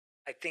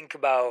I think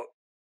about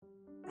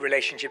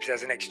relationships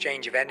as an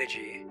exchange of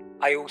energy.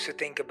 I also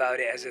think about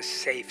it as a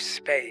safe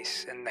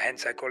space, and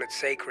hence I call it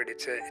sacred.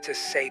 It's a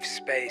safe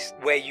space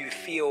where you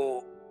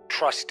feel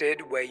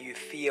trusted, where you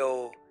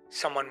feel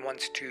someone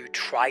wants to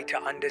try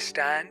to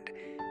understand,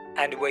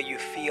 and where you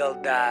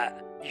feel that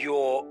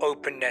your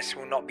openness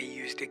will not be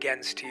used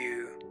against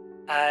you.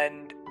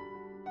 And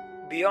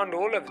beyond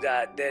all of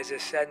that, there's a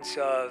sense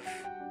of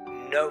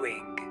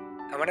knowing.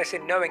 And when I say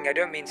knowing, I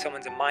don't mean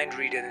someone's a mind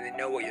reader and they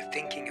know what you're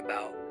thinking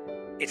about.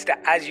 It's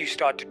that as you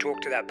start to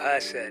talk to that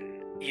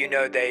person, you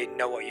know they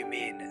know what you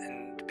mean,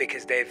 and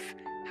because they've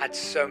had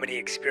so many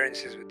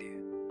experiences with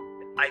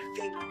you. I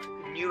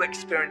think new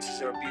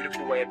experiences are a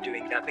beautiful way of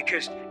doing that,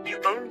 because you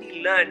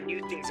only learn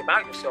new things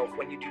about yourself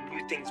when you do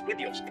new things with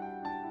yourself.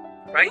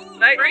 Right?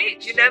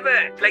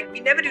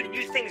 We never do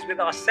new things with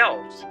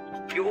ourselves.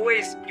 You're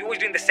always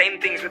doing the same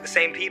things with the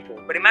same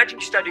people. But imagine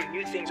you start doing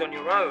new things on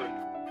your own,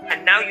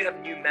 and now you have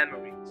new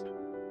memories.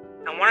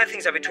 And one of the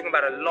things I've been talking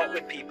about a lot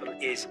with people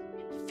is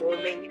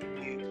forming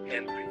new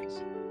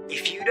memories.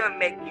 If you don't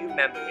make new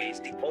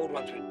memories, the old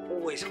ones will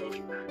always hold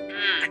you back.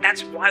 And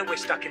that's why we're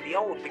stuck in the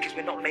old, because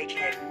we're not making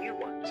any new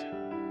ones.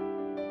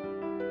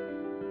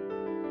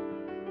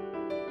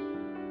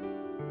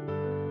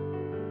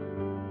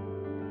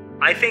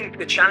 I think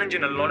the challenge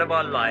in a lot of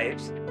our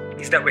lives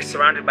is that we're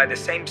surrounded by the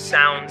same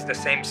sounds, the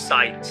same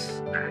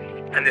sights,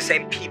 and the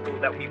same people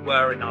that we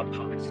were in our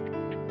past.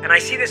 And I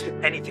see this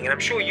with anything, and I'm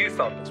sure you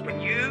felt this. When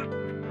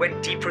you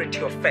went deeper into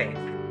your faith,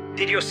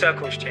 did your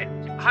circles change?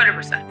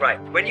 100%.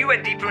 Right. When you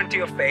went deeper into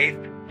your faith,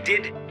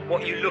 did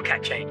what you look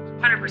at change?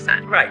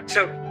 100%. Right.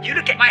 So you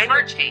look at my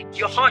heart changed.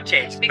 Your heart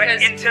changed,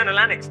 because but internal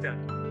and external.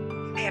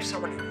 You may have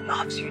someone who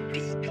loves you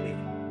deeply.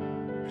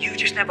 You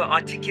just never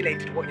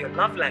articulated what your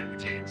love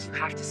language is. You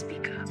have to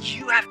speak up.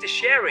 You have to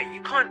share it.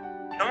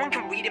 No one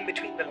can read in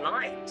between the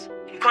lines.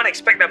 You can't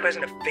expect that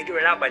person to figure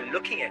it out by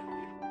looking at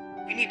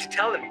you. You need to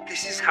tell them,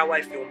 this is how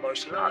I feel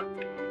most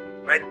loved.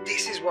 Right?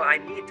 This is what I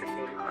need to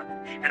feel loved.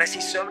 And I see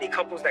so many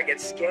couples that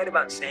get scared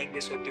about saying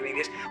this or doing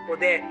this, or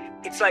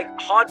it's like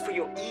hard for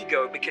your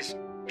ego, because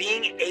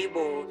being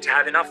able to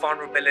have enough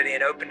vulnerability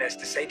and openness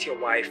to say to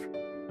your wife,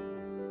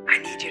 I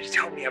need you to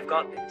tell me I've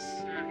got this.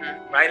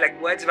 Right?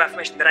 Like words of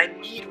affirmation, that I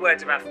need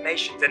words of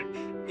affirmations. And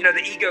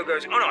the ego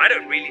goes, oh no, I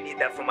don't really need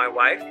that for my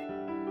wife.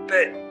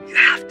 But you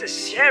have to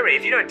share it.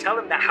 If you don't tell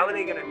them that, how are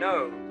they going to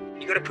know?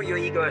 You got to put your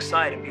ego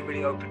aside and be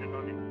really open and honest.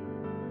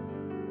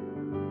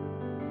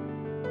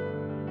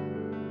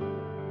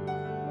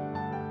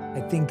 I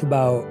think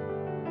about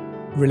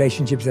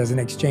relationships as an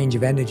exchange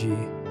of energy.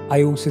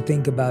 I also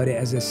think about it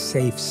as a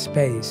safe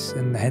space,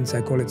 and hence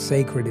I call it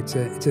sacred. It's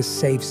a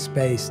safe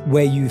space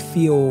where you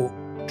feel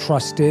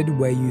trusted,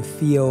 where you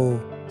feel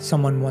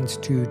someone wants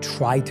to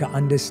try to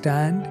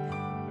understand,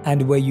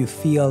 and where you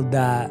feel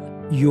that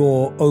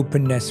your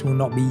openness will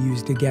not be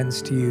used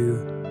against you.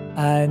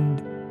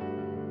 And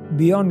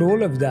beyond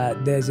all of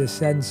that, there's a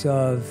sense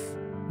of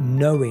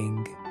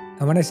knowing.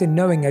 And when I say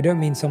knowing, I don't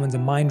mean someone's a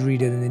mind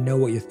reader and they know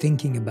what you're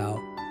thinking about.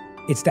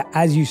 It's that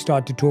as you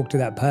start to talk to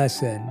that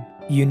person,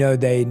 you know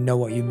they know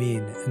what you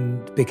mean,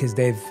 and because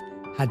they've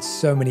had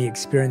so many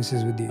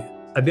experiences with you.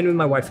 I've been with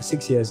my wife for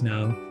 6 years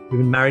now. We've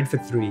been married for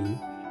 3.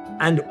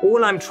 And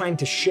all I'm trying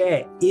to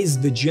share is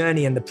the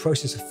journey and the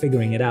process of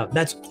figuring it out.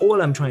 That's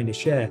all I'm trying to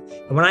share.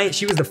 And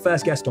she was the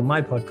first guest on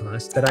my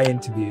podcast that I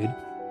interviewed.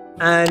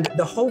 And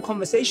the whole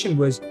conversation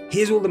was,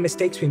 here's all the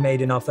mistakes we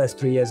made in our first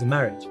 3 years of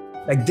marriage.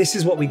 Like, this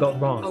is what we got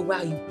wrong. Oh,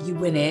 wow, you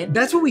went in?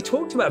 That's what we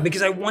talked about,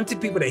 because I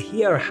wanted people to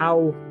hear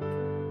how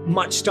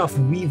much stuff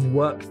we've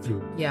worked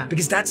through. Yeah.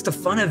 Because that's the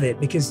fun of it.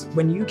 Because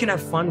when you can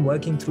have fun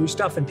working through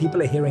stuff and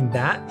people are hearing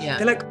that,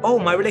 they're like, oh,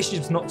 my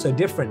relationship's not so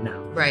different now.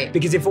 Right.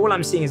 Because if all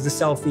I'm seeing is the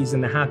selfies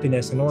and the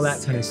happiness and all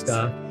that kind of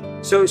stuff.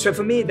 So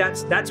for me,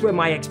 that's where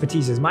my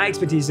expertise is. My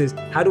expertise is,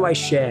 how do I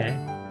share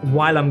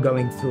while I'm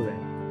going through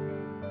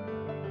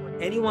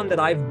it? Anyone that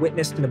I've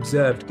witnessed and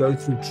observed go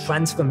through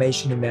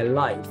transformation in their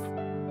life,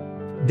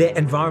 their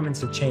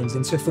environments have changed.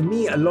 And so for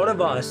me, a lot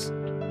of us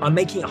are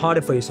making it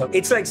harder for yourself.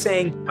 It's like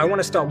saying, I want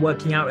to start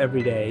working out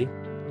every day,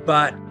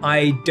 but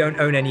I don't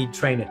own any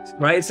trainers,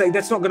 right? It's like,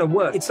 that's not going to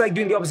work. It's like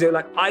doing the opposite.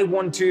 Like, I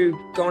want to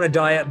go on a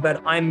diet,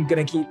 but I'm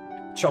going to keep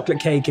chocolate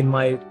cake in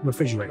my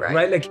refrigerator,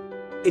 right? Like,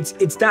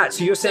 it's that.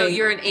 So you're saying, so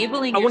you're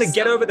enabling I want to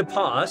get over the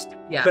past,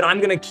 but I'm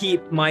going to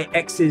keep my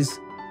ex's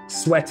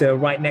sweater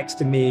right next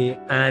to me,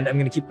 and I'm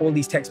going to keep all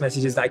these text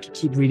messages that I could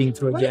keep reading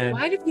through again.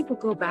 Why do people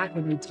go back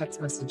and read text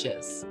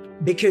messages?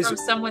 Because from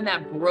someone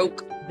that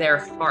broke their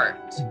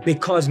heart.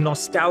 Because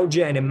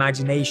nostalgia and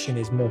imagination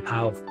is more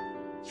powerful,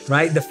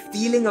 right? The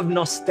feeling of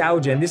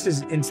nostalgia, and this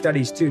is in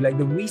studies too, like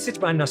the research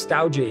behind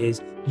nostalgia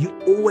is you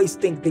always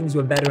think things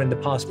were better in the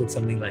past with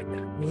something like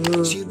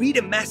that. So you read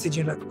a message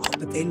and you're like, oh,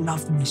 but they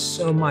loved me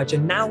so much.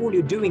 And now all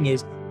you're doing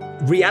is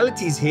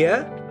reality's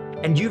here,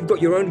 and you've got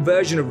your own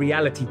version of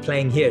reality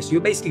playing here. So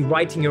you're basically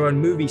writing your own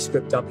movie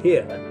script up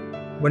here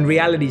when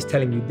reality is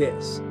telling you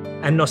this.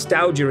 And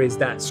nostalgia is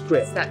that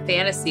script. It's that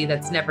fantasy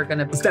that's never going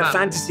to become. It's that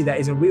fantasy that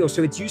isn't real.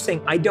 So it's you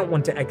saying, I don't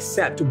want to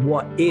accept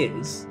what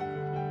is.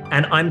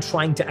 and I'm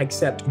trying to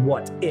accept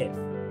what if.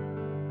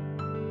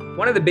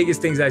 One of the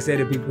biggest things I say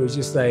to people is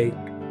just like,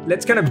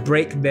 let's kind of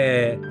break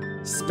their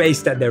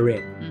space that they're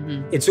in.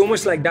 Mm-hmm. It's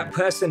almost like that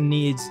person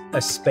needs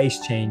a space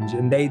change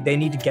and they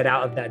need to get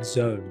out of that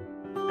zone.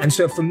 And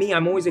so for me,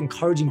 I'm always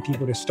encouraging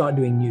people to start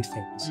doing new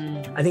things.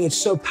 I think it's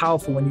so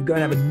powerful when you go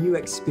and have a new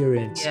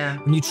experience,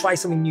 when you try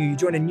something new, you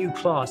join a new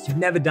class, you've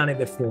never done it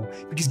before.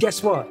 Because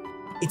guess what?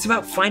 It's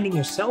about finding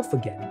yourself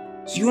again.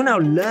 So you're now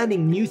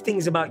learning new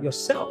things about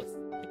yourself.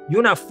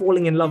 You're now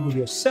falling in love with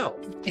yourself.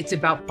 It's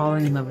about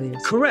falling in love with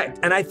yourself. Correct.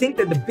 And I think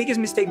that the biggest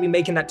mistake we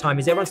make in that time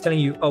is everyone's telling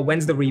you, oh,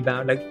 when's the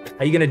rebound? Like,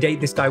 are you going to date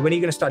this guy? When are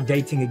you going to start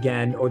dating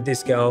again? Or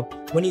this girl?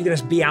 When are you going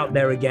to be out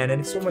there again? And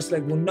it's almost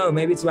like, well, no,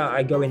 maybe it's about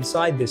I go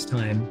inside this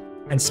time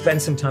and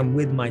spend some time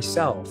with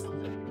myself.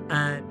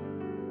 And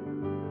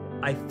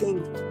I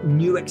think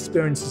new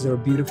experiences are a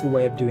beautiful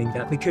way of doing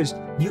that because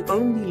you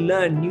only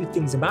learn new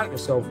things about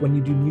yourself when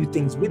you do new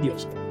things with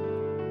yourself.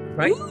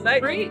 Right? Ooh,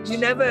 like preach. we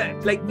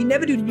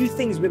never do new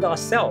things with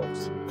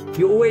ourselves.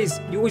 You're always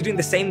doing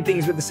the same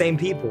things with the same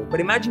people. But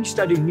imagine you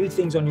start doing new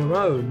things on your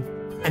own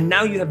and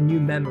now you have new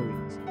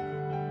memories.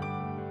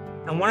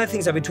 And one of the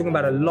things I've been talking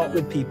about a lot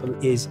with people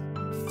is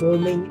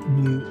forming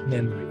new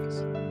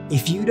memories.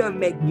 If you don't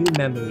make new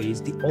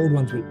memories, the old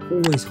ones will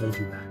always hold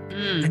you back.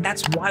 And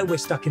that's why we're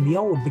stuck in the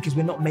old, because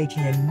we're not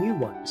making any new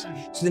ones.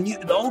 So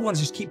the old ones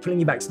just keep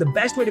pulling you back. So the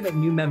best way to make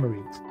new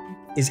memories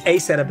is A,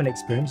 set up an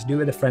experience, do it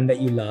with a friend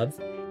that you love.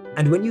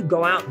 And when you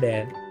go out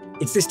there,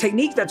 it's this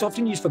technique that's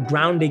often used for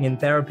grounding in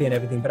therapy and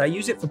everything, but I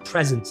use it for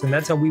presence. And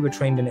that's how we were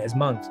trained in it as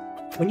monks.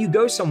 When you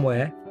go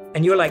somewhere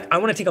and you're like, I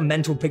want to take a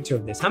mental picture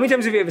of this. How many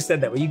times have you ever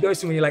said that? Where you go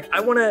somewhere, you're like, I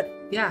want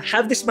to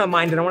have this in my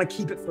mind and I want to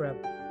keep it forever.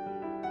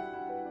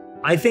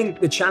 I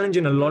think the challenge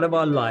in a lot of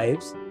our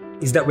lives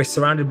is that we're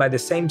surrounded by the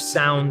same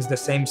sounds, the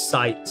same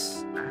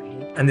sights,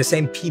 and the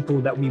same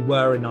people that we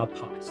were in our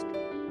past.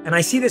 And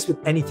I see this with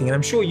anything, and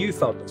I'm sure you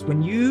felt this.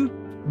 When you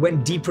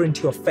went deeper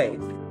into your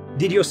faith,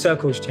 did your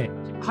circles change?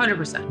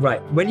 100%.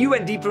 Right. When you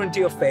went deeper into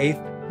your faith,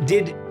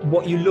 did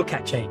what you look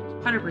at change?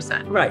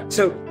 100%. Right.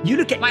 So you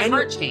look at my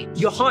heart changed.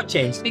 Your heart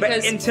changed,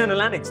 because but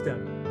internal and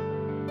external.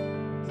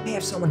 You may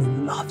have someone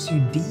who loves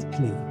you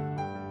deeply.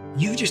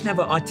 You just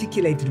never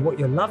articulated what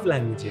your love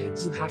language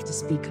is. You have to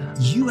speak up.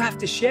 You have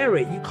to share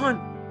it.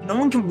 No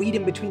one can read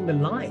in between the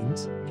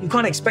lines. You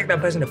can't expect that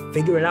person to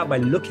figure it out by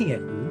looking at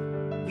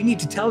you. You need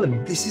to tell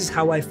them, this is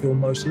how I feel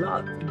most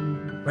loved,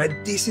 right?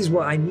 This is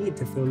what I need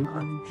to feel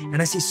loved.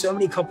 And I see so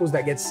many couples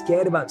that get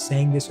scared about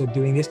saying this or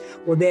doing this,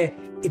 or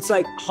it's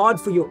like hard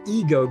for your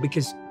ego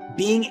because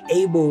being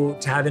able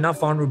to have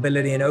enough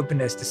vulnerability and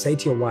openness to say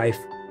to your wife,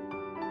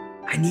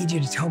 I need you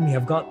to tell me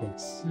I've got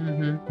this,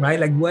 right?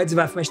 Like words of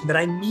affirmation, that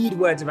I need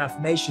words of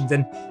affirmations.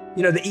 And,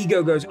 the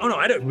ego goes, oh no,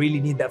 I don't really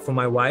need that for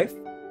my wife.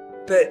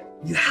 But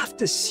you have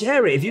to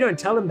share it. If you don't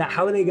tell them that,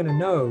 how are they going to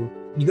know?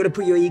 You got to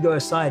put your ego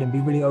aside and be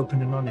really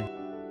open and honest.